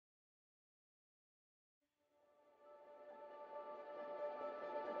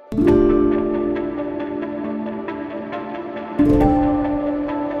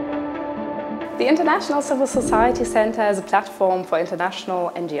International Civil Society Center is a platform for international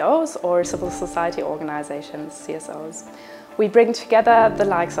NGOs or civil society organizations, CSOs. We bring together the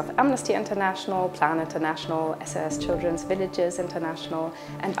likes of Amnesty International, Plan International, SOS Children's Villages International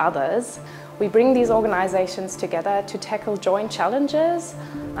and others. We bring these organizations together to tackle joint challenges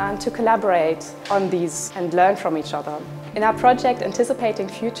and to collaborate on these and learn from each other. In our project Anticipating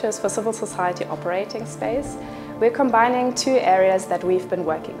Futures for Civil Society Operating Space, we're combining two areas that we've been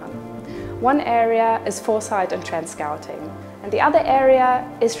working on. One area is foresight and trend scouting, and the other area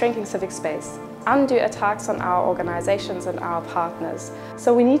is shrinking civic space, undue attacks on our organizations and our partners.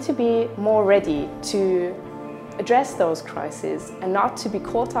 So we need to be more ready to address those crises and not to be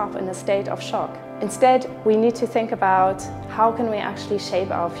caught up in a state of shock. Instead, we need to think about how can we actually shape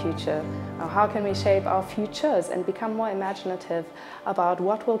our future, or how can we shape our futures and become more imaginative about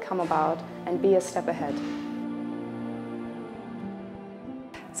what will come about and be a step ahead.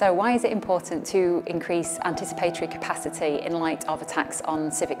 So why is it important to increase anticipatory capacity in light of attacks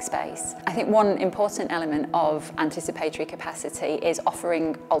on civic space? I think one important element of anticipatory capacity is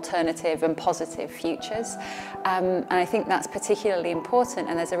offering alternative and positive futures. And I think that's particularly important,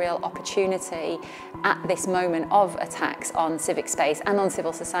 and there's a real opportunity at this moment of attacks on civic space and on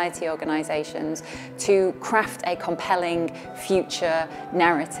civil society organisations to craft a compelling future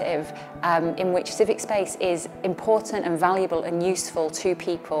narrative in which civic space is important and valuable and useful to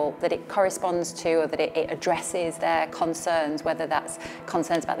people, that it corresponds to or that it addresses their concerns, whether that's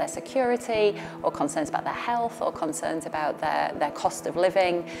concerns about their security or concerns about their health or concerns about their cost of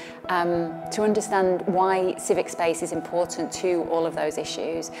living, to understand why civic space is important to all of those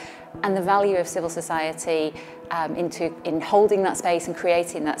issues and the value of civil society in holding that space and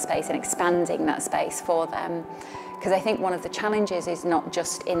creating that space and expanding that space for them. Because I think one of the challenges is not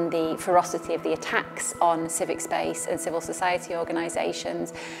just in the ferocity of the attacks on civic space and civil society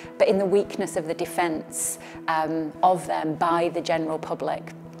organisations, but in the weakness of the defence of them by the general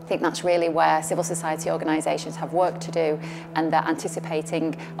public. I think that's really where civil society organisations have work to do, and that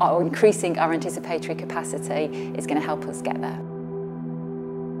anticipating or increasing our anticipatory capacity is going to help us get there.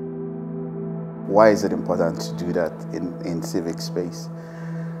 Why is it important to do that in civic space?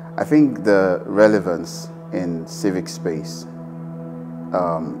 I think the relevance in civic space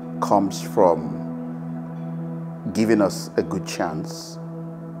comes from giving us a good chance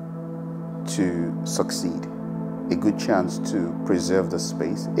to succeed, a good chance to preserve the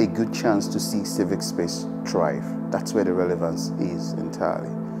space, a good chance to see civic space thrive. That's where the relevance is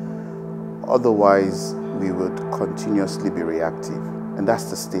entirely. Otherwise, we would continuously be reactive, and that's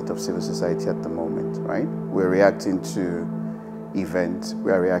the state of civil society at the moment, right? We're reacting to events,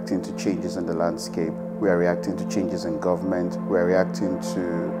 we are reacting to changes in the landscape, we are reacting to changes in government, we are reacting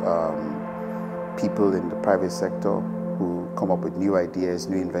to people in the private sector who come up with new ideas,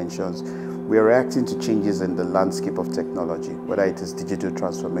 new inventions. We are reacting to changes in the landscape of technology, whether it is digital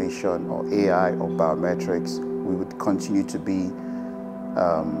transformation or AI or biometrics. We would continue to be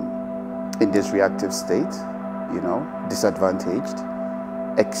in this reactive state, disadvantaged,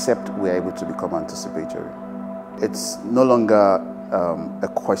 except we are able to become anticipatory. It's no longer a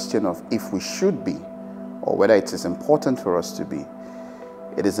question of if we should be or whether it is important for us to be.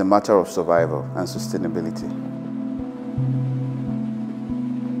 It is a matter of survival and sustainability.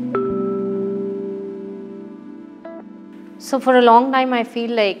 So for a long time, I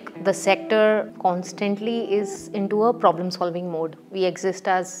feel like the sector constantly is into a problem-solving mode. We exist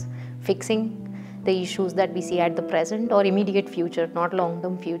as fixing the issues that we see at the present or immediate future, not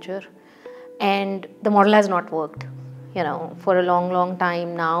long-term future. And the model has not worked. For a long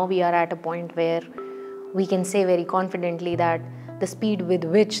time now, we are at a point where we can say very confidently that the speed with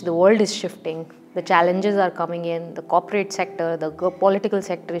which the world is shifting, the challenges are coming in, the corporate sector, the political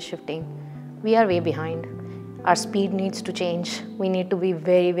sector is shifting. We are way behind. Our speed needs to change. We need to be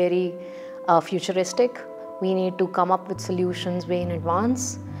very, very futuristic. We need to come up with solutions way in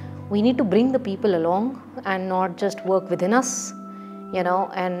advance. We need to bring the people along and not just work within us,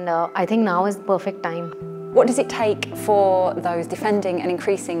 and I think now is the perfect time. What does it take for those defending and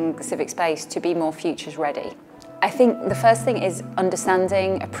increasing the civic space to be more futures ready? I think the first thing is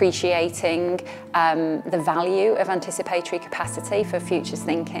understanding, appreciating the value of anticipatory capacity for futures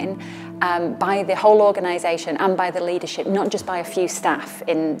thinking by the whole organisation and by the leadership, not just by a few staff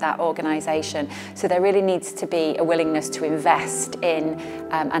in that organisation. So there really needs to be a willingness to invest in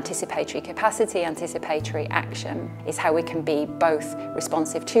anticipatory capacity, anticipatory action is how we can be both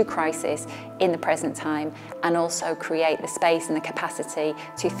responsive to crisis in the present time and also create the space and the capacity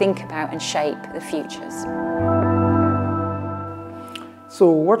to think about and shape the futures. So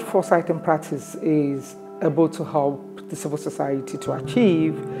what foresight in practice is able to help the civil society to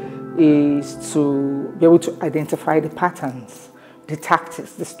achieve is to be able to identify the patterns, the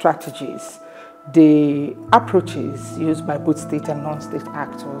tactics, the strategies, the approaches used by both state and non-state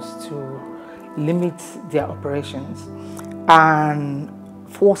actors to limit their operations. And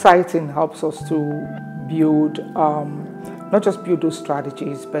foresighting helps us to build, not just build those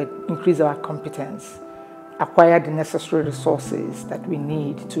strategies, but increase our competence, acquire the necessary resources that we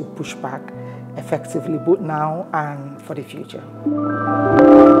need to push back effectively, both now and for the future.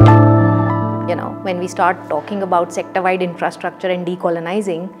 You know, when we start talking about sector-wide infrastructure and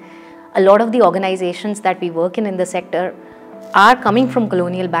decolonizing, a lot of the organizations that we work in the sector are coming from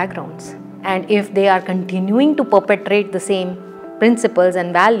colonial backgrounds. And if they are continuing to perpetrate the same principles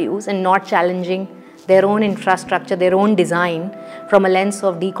and values and not challenging their own infrastructure, their own design from a lens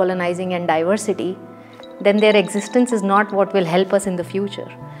of decolonizing and diversity, then their existence is not what will help us in the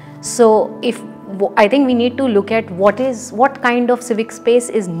future. So I think we need to look at what kind of civic space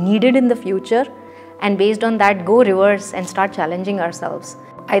is needed in the future, and based on that go reverse and start challenging ourselves.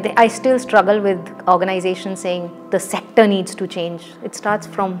 I still struggle with organizations saying the sector needs to change. It starts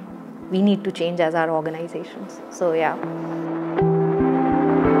from we need to change as our organizations. So yeah.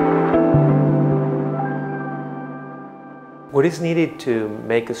 What is needed to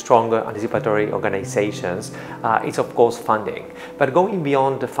make stronger anticipatory organizations is of course funding. But going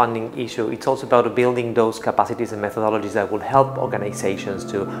beyond the funding issue, it's also about building those capacities and methodologies that will help organizations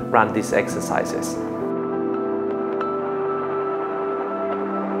to run these exercises.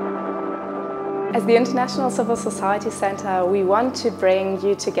 As the International Civil Society Centre, we want to bring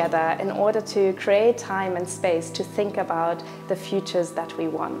you together in order to create time and space to think about the futures that we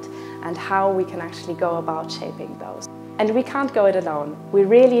want and how we can actually go about shaping those. And we can't go it alone. We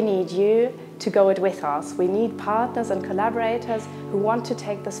really need you to go it with us. We need partners and collaborators who want to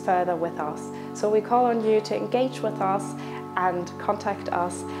take this further with us. So we call on you to engage with us and contact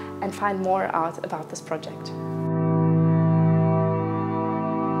us and find more out about this project.